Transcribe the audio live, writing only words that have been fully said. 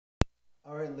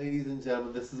Alright, ladies and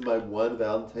gentlemen, this is my one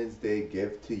Valentine's Day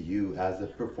gift to you as a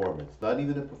performance. Not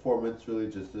even a performance,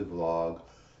 really, just a vlog,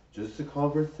 just a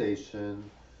conversation,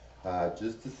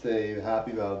 just to say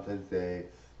Happy Valentine's Day.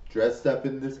 Dressed up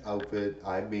in this outfit,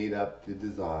 I made up the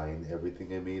design,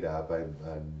 everything I made up.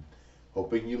 I'm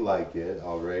hoping you like it,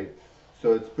 alright?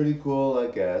 So it's pretty cool, I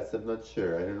guess. I'm not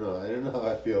sure. I don't know how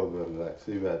I feel about it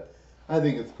actually, but I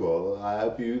think it's cool. I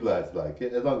hope you guys like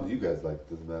it. As long as you guys like it,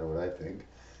 doesn't matter what I think.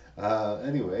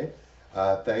 Anyway,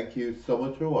 thank you so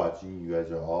much for watching. You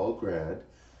guys are all grand.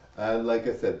 And like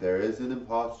I said, there is an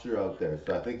imposter out there.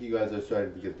 So I think you guys are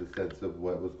starting to get the sense of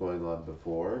what was going on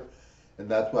before. And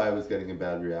that's why I was getting a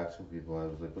bad reaction from people. I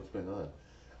was like, what's going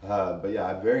on? But yeah,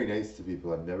 I'm very nice to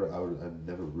people. I'm never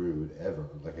rude, ever.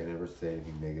 Like I never say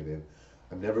anything negative.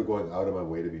 I'm never going out of my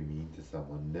way to be mean to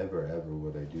someone. Never ever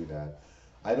would I do that.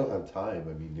 I don't have time.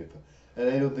 I mean, and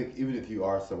I don't think even if you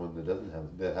are someone that doesn't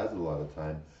have that has a lot of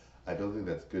time, I don't think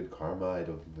that's good karma. I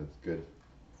don't think that's good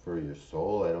for your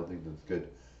soul. I don't think that's good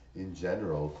in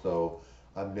general. So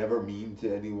I'm never mean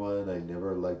to anyone. I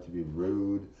never like to be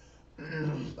rude.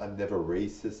 I'm never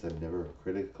racist. I'm never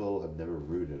critical. I'm never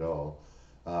rude at all.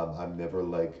 I'm never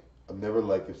like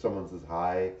if someone says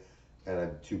hi and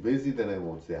I'm too busy, then I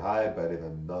won't say hi. But if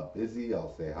I'm not busy,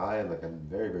 I'll say hi. And like I'm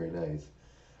very, very nice.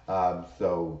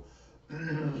 So,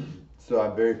 so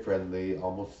I'm very friendly,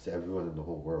 almost to everyone in the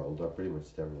whole world, or pretty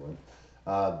much to everyone.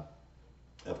 Um,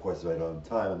 of course, if I don't have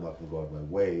time, I'm not going to go out of my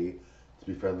way to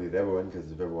be friendly to everyone,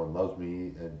 because if everyone loves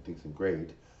me and thinks I'm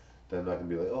great, then I'm not going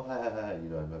to be like, oh, hi, hi, hi, I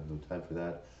have no time for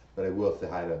that. But I will say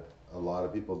hi to a lot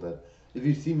of people that, if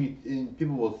you see me, and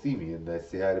people will see me, and I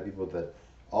say hi to people that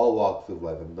all walks of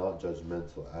life. I'm not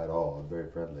judgmental at all. I'm very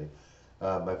friendly.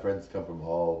 My friends come from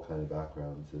all kind of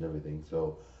backgrounds and everything,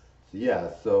 so yeah,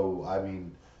 so I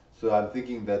mean, so I'm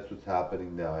thinking that's what's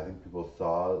happening now. I think people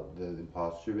saw the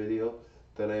imposter video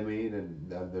that I made, and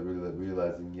they're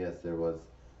realizing yes, there was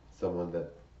someone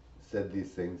that said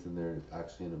these things, and they're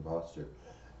actually an imposter.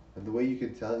 And the way you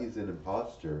can tell he's an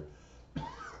imposter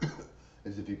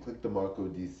is if you click the Marco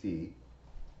DC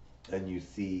and you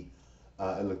see,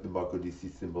 and look the Marco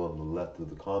DC symbol on the left of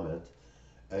the comment,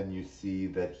 and you see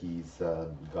that he's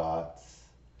got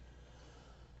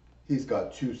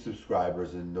 2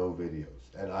 subscribers and no videos.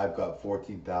 And I've got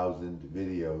 14,000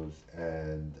 videos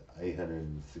and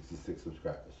 866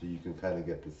 subscribers. So you can kind of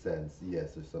get the sense,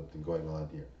 yes, there's something going on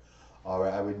here. All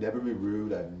right, I would never be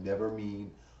rude. I'm never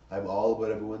mean. I'm all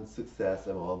about everyone's success.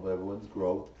 I'm all about everyone's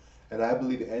growth. And I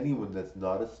believe anyone that's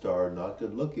not a star, not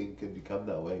good looking, can become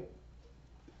that way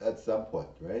at some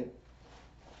point, right?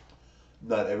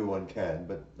 Not everyone can,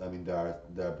 but I mean, there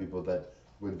are people that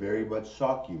would very much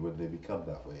shock you when they become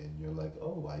that way, and you're like,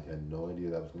 oh, I had no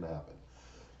idea that was going to happen.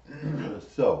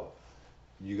 So,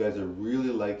 you guys are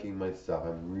really liking my stuff.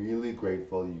 I'm really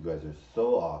grateful. You guys are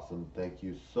so awesome. Thank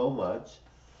you so much.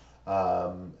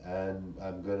 And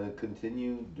I'm gonna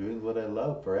continue doing what I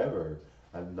love forever.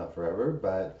 I'm not forever,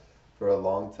 but for a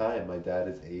long time. My dad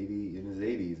is 80 in his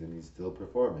 80s and he's still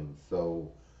performing.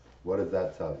 So, what does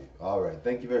that tell you? All right.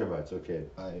 Thank you very much. Okay.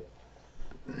 Bye.